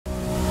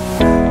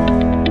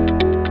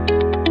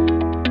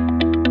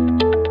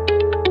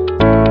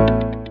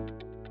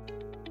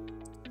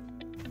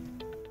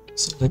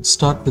So let's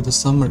start with a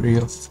summary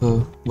of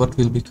what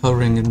we'll be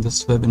covering in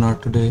this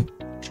webinar today.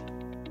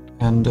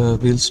 And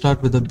we'll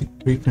start with a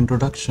brief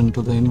introduction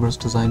to the inverse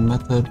design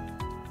method.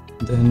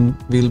 Then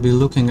we'll be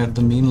looking at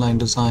the mean line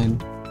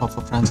design of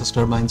a Francis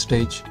turbine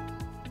stage.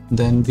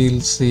 Then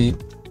we'll see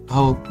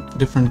how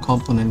different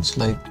components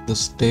like the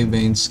stay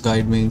vanes,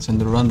 guide vanes,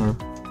 and the runner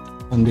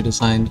can be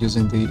designed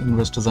using the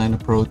inverse design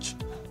approach.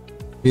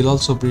 We'll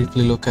also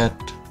briefly look at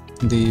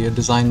the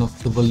design of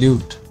the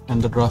volute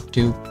and the draft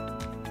tube.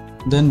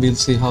 Then we'll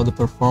see how the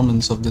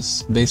performance of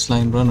this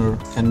baseline runner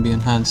can be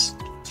enhanced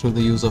through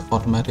the use of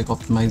automatic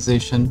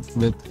optimization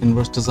with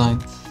inverse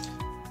design.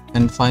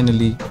 And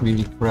finally,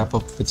 we'll wrap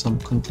up with some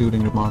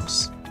concluding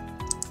remarks.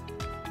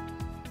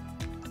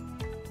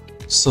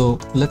 So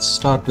let's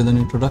start with an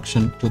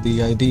introduction to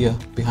the idea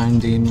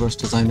behind the inverse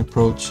design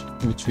approach,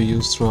 which we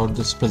use throughout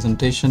this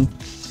presentation.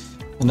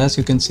 And as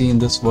you can see in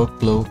this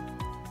workflow,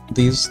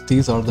 these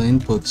are the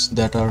inputs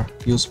that are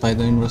used by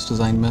the inverse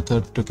design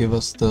method to give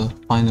us the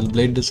final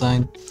blade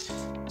design.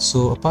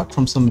 So apart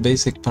from some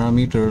basic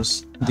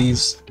parameters,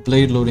 these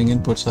blade loading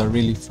inputs are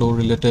really flow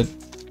related.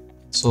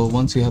 So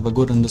once you have a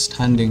good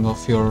understanding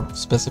of your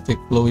specific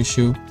flow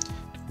issue,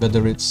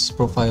 whether it's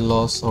profile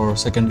loss or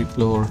secondary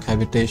flow or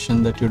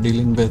cavitation that you're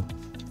dealing with,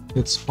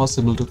 it's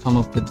possible to come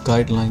up with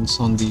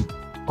guidelines on the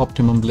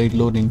optimum blade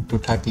loading to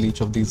tackle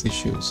each of these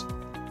issues.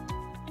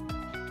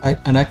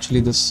 And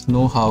actually this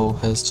know-how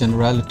has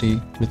generality,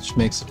 which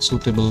makes it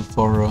suitable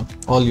for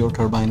all your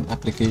turbine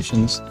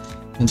applications.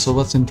 And so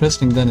what's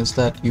interesting then is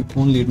that you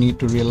only need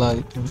to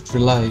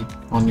rely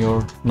on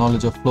your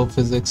knowledge of flow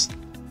physics,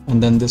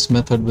 and then this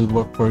method will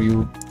work for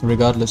you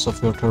regardless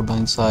of your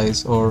turbine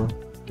size or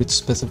which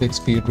specific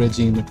speed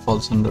regime it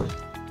falls under.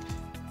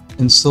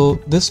 And so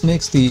this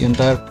makes the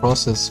entire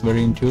process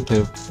very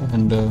intuitive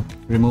and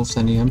removes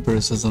any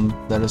empiricism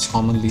that is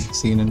commonly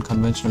seen in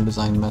conventional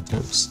design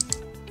methods.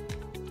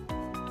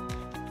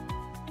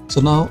 So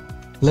now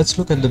let's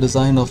look at the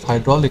design of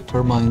hydraulic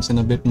turbines in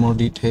a bit more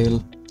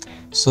detail.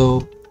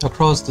 So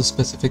across the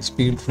specific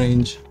speed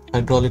range,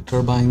 hydraulic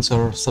turbines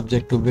are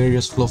subject to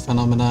various flow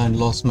phenomena and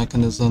loss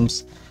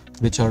mechanisms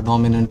which are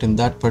dominant in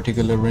that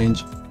particular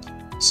range.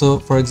 So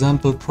for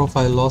example,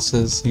 profile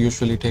losses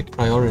usually take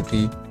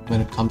priority when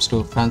it comes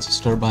to Francis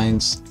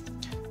turbines,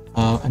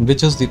 and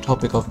which is the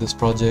topic of this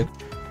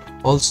project.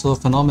 Also,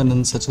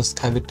 phenomena such as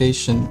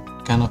cavitation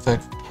can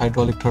affect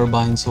hydraulic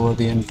turbines over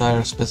the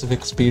entire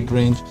specific speed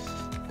range,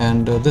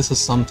 and this is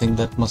something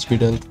that must be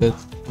dealt with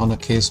on a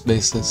case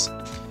basis.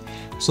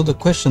 So the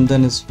question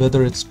then is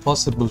whether it's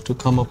possible to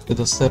come up with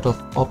a set of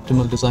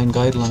optimal design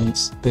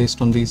guidelines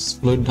based on these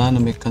fluid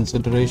dynamic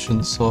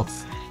considerations of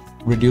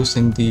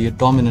reducing the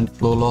dominant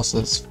flow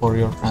losses for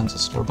your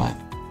Francis turbine.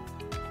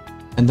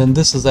 And then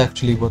this is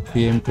actually what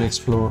we aim to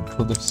explore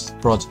through this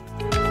project.